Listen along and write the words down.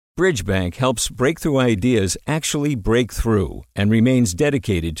Bridgebank helps breakthrough ideas actually break through and remains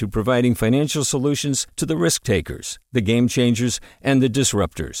dedicated to providing financial solutions to the risk takers, the game changers, and the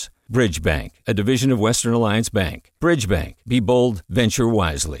disruptors. Bridgebank, a division of Western Alliance Bank. Bridgebank. Be bold, venture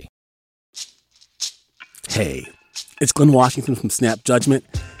wisely. Hey, it's Glenn Washington from Snap Judgment.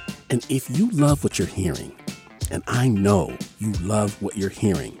 And if you love what you're hearing, and I know you love what you're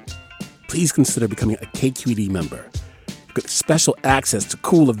hearing, please consider becoming a KQED member. You get special access to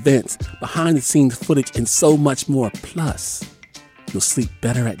cool events, behind-the-scenes footage, and so much more. Plus, you'll sleep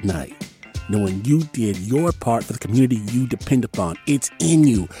better at night knowing you did your part for the community you depend upon. It's in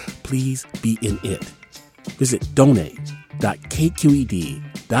you. Please be in it. Visit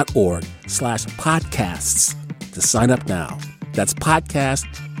donate.kqed.org/podcasts to sign up now. That's podcast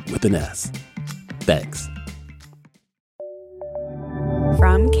with an S. Thanks.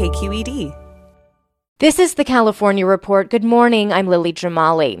 From KQED. This is the California Report. Good morning. I'm Lily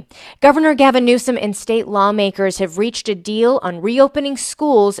Jamali. Governor Gavin Newsom and state lawmakers have reached a deal on reopening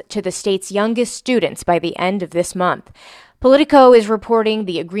schools to the state's youngest students by the end of this month. Politico is reporting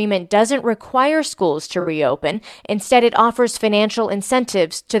the agreement doesn't require schools to reopen. Instead, it offers financial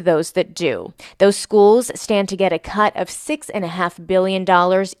incentives to those that do. Those schools stand to get a cut of $6.5 billion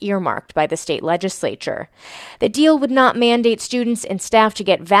earmarked by the state legislature. The deal would not mandate students and staff to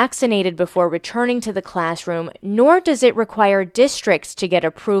get vaccinated before returning to the classroom, nor does it require districts to get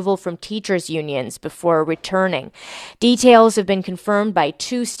approval from teachers' unions before returning. Details have been confirmed by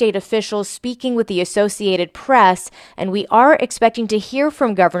two state officials speaking with the Associated Press, and we are expecting to hear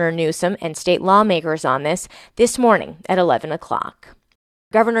from Governor Newsom and state lawmakers on this morning at 11 o'clock.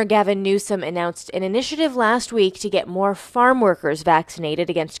 Governor Gavin Newsom announced an initiative last week to get more farm workers vaccinated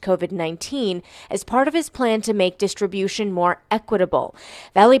against COVID-19 as part of his plan to make distribution more equitable.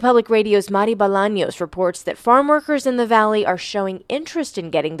 Valley Public Radio's Mari Bolaños reports that farm workers in the Valley are showing interest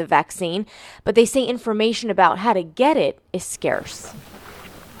in getting the vaccine, but they say information about how to get it is scarce.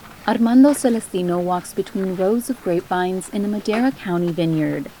 Armando Celestino walks between rows of grapevines in a Madera County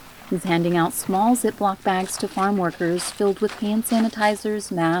vineyard. He's handing out small Ziploc bags to farm workers filled with hand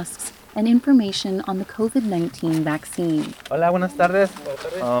sanitizers, masks, and information on the COVID-19 vaccine. Hola, buenas tardes.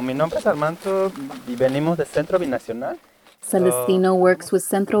 Mi nombre es Armando y venimos de Centro Binacional. Celestino works with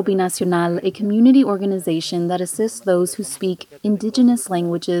Centro Binacional, a community organization that assists those who speak indigenous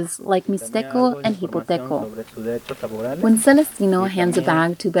languages like Mixteco and Jipoteco. When Celestino hands a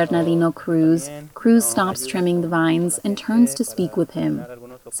bag to Bernardino Cruz, Cruz stops trimming the vines and turns to speak with him.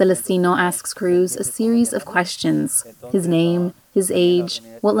 Celestino asks Cruz a series of questions: his name, his age,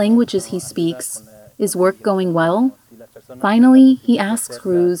 what languages he speaks, is work going well? Finally, he asks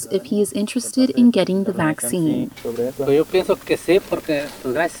Cruz if he is interested in getting the vaccine. Well,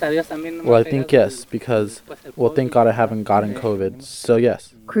 I think yes, because, thank God I haven't gotten COVID, so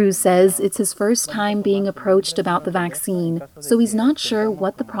yes. Cruz says it's his first time being approached about the vaccine, so he's not sure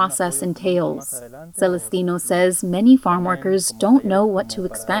what the process entails. Celestino says many farm workers don't know what to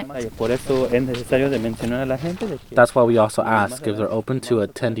expect. That's why we also ask if they're open to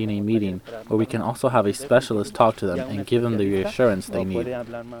attending a meeting where we can also have a specialist talk to them and give them the reassurance they need.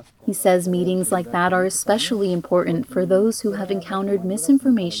 He says meetings like that are especially important for those who have encountered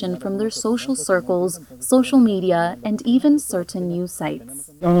misinformation from their social circles, social media, and even certain news sites.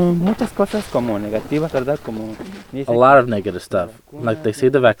 A lot of negative stuff. Like they say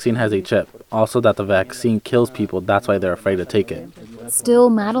the vaccine has a chip. Also that the vaccine kills people, that's why they're afraid to take it.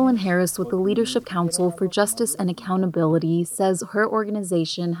 Still, Madeline Harris with the Leadership Council for Justice and Accountability says her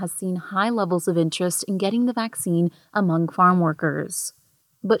organization has seen high levels of interest in getting the vaccine among farm workers.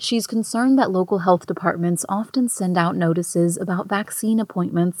 But she's concerned that local health departments often send out notices about vaccine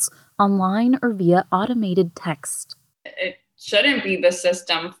appointments online or via automated text. It shouldn't be the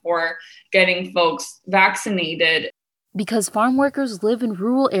system for getting folks vaccinated. Because farm workers live in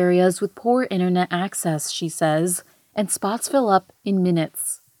rural areas with poor internet access, she says, and spots fill up in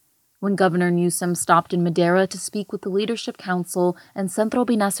minutes. When Governor Newsom stopped in Madera to speak with the Leadership Council and Centro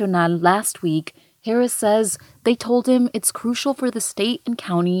Binacional last week, Harris says they told him it's crucial for the state and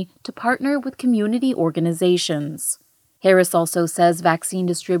county to partner with community organizations. Harris also says vaccine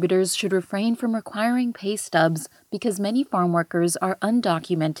distributors should refrain from requiring pay stubs because many farm workers are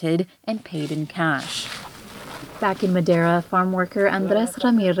undocumented and paid in cash. Back in Madera, farm worker Andres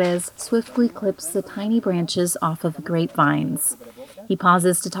Ramirez swiftly clips the tiny branches off of grapevines. He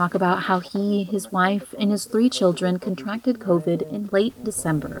pauses to talk about how he, his wife, and his 3 children contracted COVID in late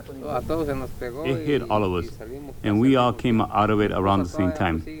December. It hit all of us, and we all came out of it around the same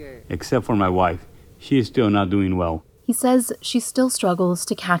time, except for my wife. She is still not doing well. He says she still struggles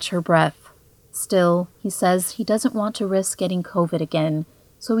to catch her breath. Still, he says he doesn't want to risk getting COVID again.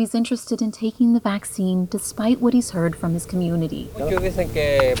 so he's interested in taking the vaccine despite what he's heard from his community. A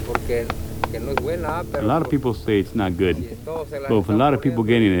lot of people say it's not good, but with a lot of people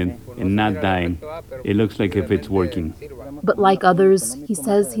getting it and not dying, it looks like if it's working. But like others, he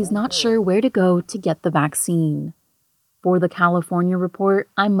says he's not sure where to go to get the vaccine. For the California Report,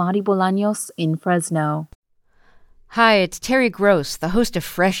 I'm Mari Bolaños in Fresno. Hi, it's Terry Gross, the host of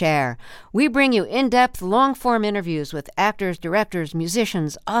Fresh Air. We bring you in-depth, long-form interviews with actors, directors,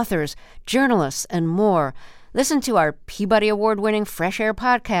 musicians, authors, journalists, and more. Listen to our Peabody Award-winning Fresh Air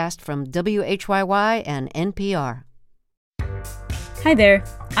podcast from WHYY and NPR. Hi there,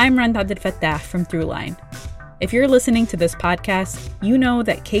 I'm Rand Abdel-Fattah from Throughline. If you're listening to this podcast, you know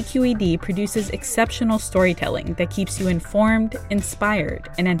that KQED produces exceptional storytelling that keeps you informed, inspired,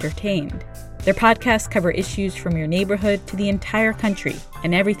 and entertained. Their podcasts cover issues from your neighborhood to the entire country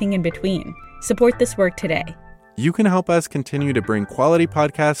and everything in between. Support this work today. You can help us continue to bring quality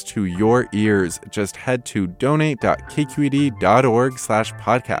podcasts to your ears. Just head to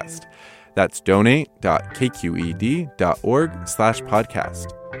donate.kqed.org/podcast. That's donate.kqed.org/podcast.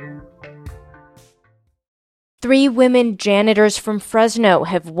 3 women janitors from Fresno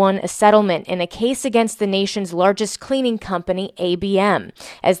have won a settlement in a case against the nation's largest cleaning company, ABM.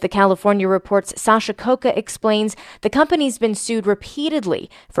 As the California Report's Sasha Coca explains, the company's been sued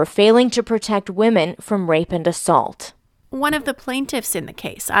repeatedly for failing to protect women from rape and assault. One of the plaintiffs in the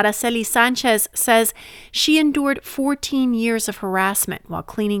case, Araceli Sanchez, says she endured 14 years of harassment while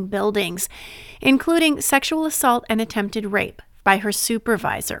cleaning buildings, including sexual assault and attempted rape by her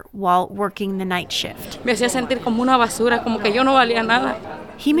supervisor while working the night shift. Me hacía sentir como una basura, como que yo no valía nada.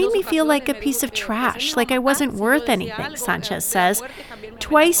 He made me feel like a piece of trash, like I wasn't worth anything, Sanchez says.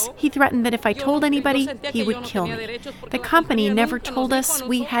 Twice, he threatened that if I told anybody, he would kill me. The company never told us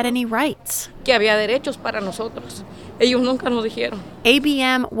we had any rights. Que había derechos para nosotros. Ellos nunca nos dijeron.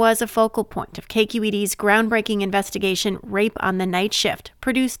 ABM was a focal point of KQED's groundbreaking investigation, Rape on the Night Shift,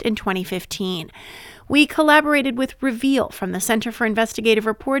 produced in 2015. We collaborated with Reveal from the Center for Investigative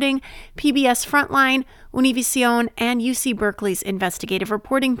Reporting, PBS Frontline, Univision, and UC Berkeley's investigative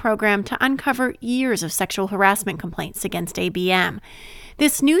reporting program to uncover years of sexual harassment complaints against ABM.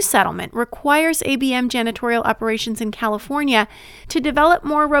 This new settlement requires ABM janitorial operations in California to develop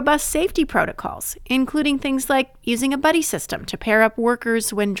more robust safety protocols, including things like using a buddy system to pair up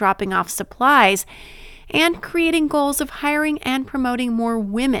workers when dropping off supplies, and creating goals of hiring and promoting more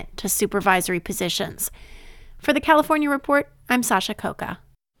women to supervisory positions. For the California Report, I'm Sasha Coca.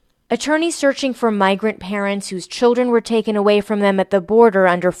 Attorneys searching for migrant parents whose children were taken away from them at the border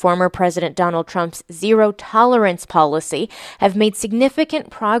under former President Donald Trump's zero-tolerance policy have made significant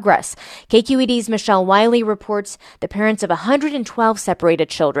progress. KQED's Michelle Wiley reports the parents of 112 separated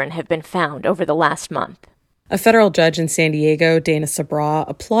children have been found over the last month. A federal judge in San Diego, Dana Sabra,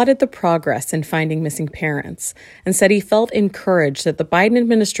 applauded the progress in finding missing parents and said he felt encouraged that the Biden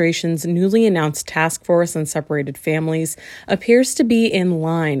administration's newly announced task force on separated families appears to be in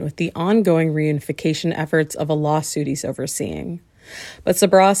line with the ongoing reunification efforts of a lawsuit he's overseeing. But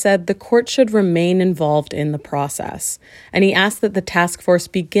Sabra said the court should remain involved in the process, and he asked that the task force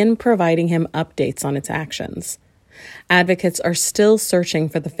begin providing him updates on its actions. Advocates are still searching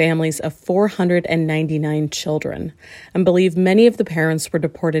for the families of 499 children and believe many of the parents were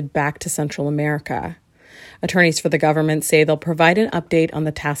deported back to Central America. Attorneys for the government say they'll provide an update on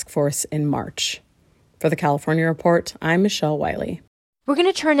the task force in March. For the California Report, I'm Michelle Wiley. We're going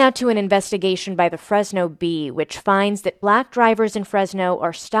to turn now to an investigation by the Fresno Bee, which finds that black drivers in Fresno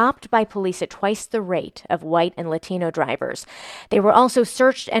are stopped by police at twice the rate of white and Latino drivers. They were also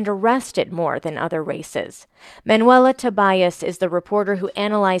searched and arrested more than other races. Manuela Tobias is the reporter who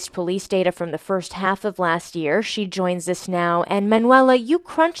analyzed police data from the first half of last year. She joins us now. And Manuela, you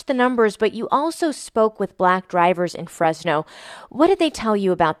crunched the numbers, but you also spoke with black drivers in Fresno. What did they tell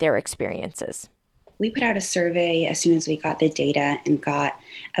you about their experiences? We put out a survey as soon as we got the data and got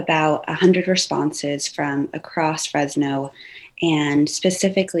about 100 responses from across Fresno. And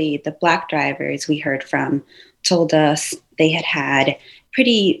specifically, the black drivers we heard from told us they had had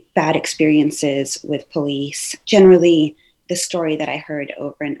pretty bad experiences with police. Generally, the story that I heard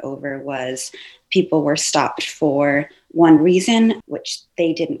over and over was people were stopped for one reason, which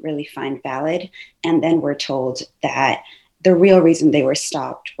they didn't really find valid, and then were told that the real reason they were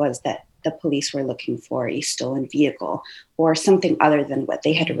stopped was that the police were looking for a stolen vehicle or something other than what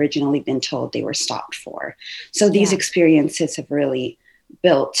they had originally been told they were stopped for. So these experiences have really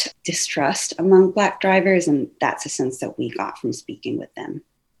built distrust among black drivers, and that's a sense that we got from speaking with them.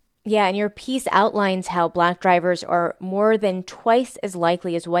 Yeah, and your piece outlines how Black drivers are more than twice as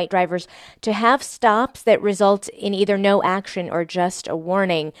likely as white drivers to have stops that result in either no action or just a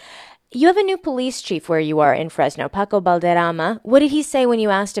warning. You have a new police chief where you are in Fresno, Paco Balderrama. What did he say when you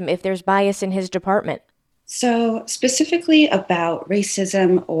asked him if there's bias in his department? So specifically about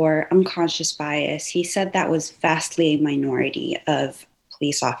racism or unconscious bias, he said that was vastly a minority of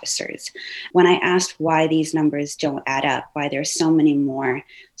police officers. When I asked why these numbers don't add up, why there's so many more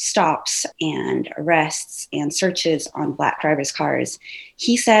stops and arrests and searches on Black drivers' cars,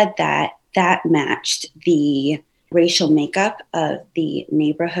 he said that that matched the racial makeup of the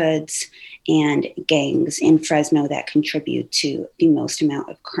neighborhoods and gangs in Fresno that contribute to the most amount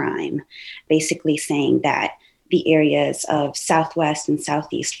of crime, basically saying that the areas of Southwest and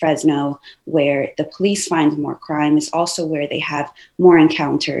Southeast Fresno where the police find more crime is also where they have more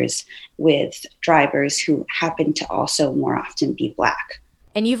encounters with drivers who happen to also more often be Black.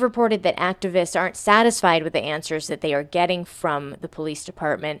 And you've reported that activists aren't satisfied with the answers that they are getting from the police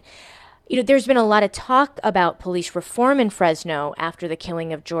department. There's been a lot of talk about police reform in Fresno after the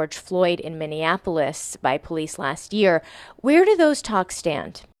killing of George Floyd in Minneapolis by police last year. Where do those talks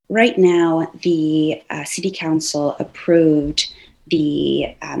stand? Right now, the city council approved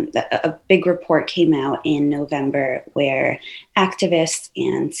a big report came out in November where activists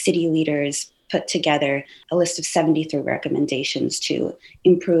and city leaders put together a list of 73 recommendations to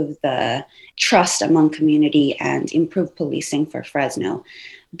improve the trust among community and improve policing for Fresno.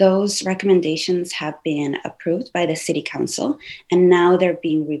 Those recommendations have been approved by the city council, and now they're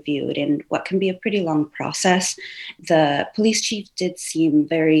being reviewed in what can be a pretty long process. The police chief did seem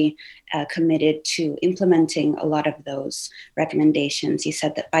very committed to implementing a lot of those recommendations. He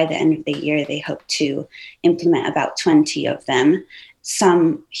said that by the end of the year, they hope to implement about 20 of them.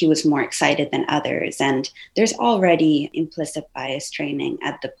 Some he was more excited than others, and there's already implicit bias training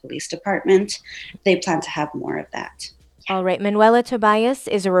at the police department. They plan to have more of that. All right. Manuela Tobias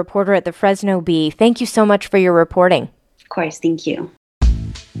is a reporter at the Fresno Bee. Thank you so much for your reporting. Of course. Thank you.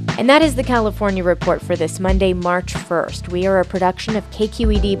 And that is the California Report for this Monday, March 1st. We are a production of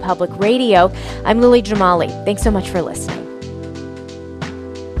KQED Public Radio. I'm Lily Jamali. Thanks so much for listening.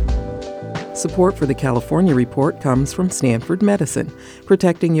 Support for the California Report comes from Stanford Medicine,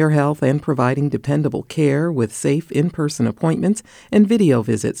 protecting your health and providing dependable care with safe in-person appointments and video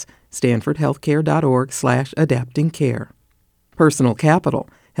visits. StanfordHealthcare.org/adaptingcare. Personal Capital,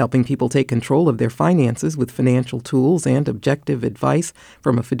 helping people take control of their finances with financial tools and objective advice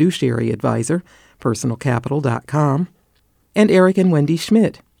from a fiduciary advisor. PersonalCapital.com. And Eric and Wendy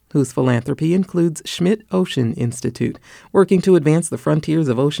Schmidt, whose philanthropy includes Schmidt Ocean Institute, working to advance the frontiers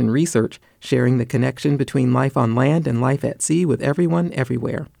of ocean research, sharing the connection between life on land and life at sea with everyone,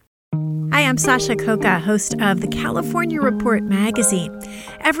 everywhere. Hi, I'm Sasha Coca, host of the California Report magazine.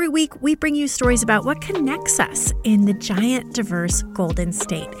 Every week, we bring you stories about what connects us in the giant, diverse Golden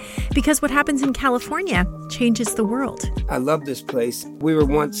State. Because what happens in California changes the world. I love this place. We were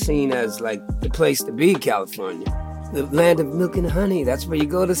once seen as like the place to be, California. The land of milk and honey. That's where you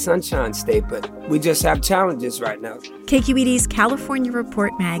go to Sunshine State, but we just have challenges right now. KQED's California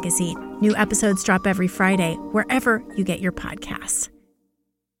Report magazine. New episodes drop every Friday, wherever you get your podcasts.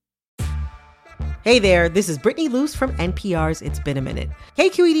 Hey there, this is Brittany Luce from NPR's It's Been a Minute.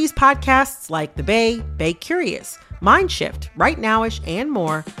 KQED's podcasts like The Bay, Bay Curious, Mind Shift, Right Nowish, and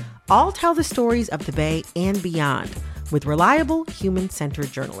more all tell the stories of the Bay and beyond with reliable,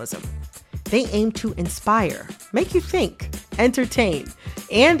 human-centered journalism. They aim to inspire, make you think, entertain,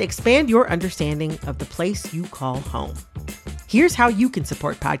 and expand your understanding of the place you call home. Here's how you can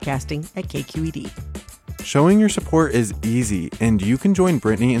support podcasting at KQED. Showing your support is easy, and you can join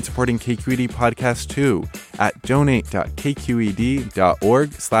Brittany in supporting KQED Podcast too at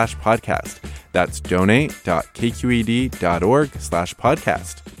donate.kqed.org/podcast. That's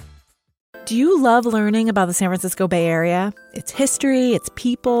donate.kqed.org/podcast. Do you love learning about the San Francisco Bay Area, its history, its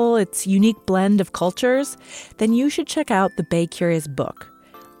people, its unique blend of cultures? Then you should check out the Bay Curious book.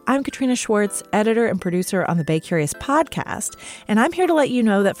 I'm Katrina Schwartz, editor and producer on the Bay Curious podcast, and I'm here to let you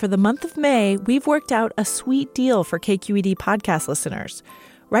know that for the month of May, we've worked out a sweet deal for KQED podcast listeners.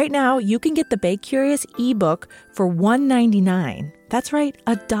 Right now, you can get the Bay Curious ebook for $1.99. That's right,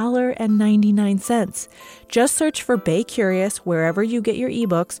 $1.99. Just search for Bay Curious wherever you get your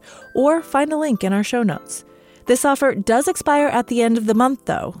ebooks, or find a link in our show notes. This offer does expire at the end of the month,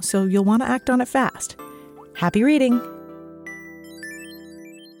 though, so you'll want to act on it fast. Happy reading!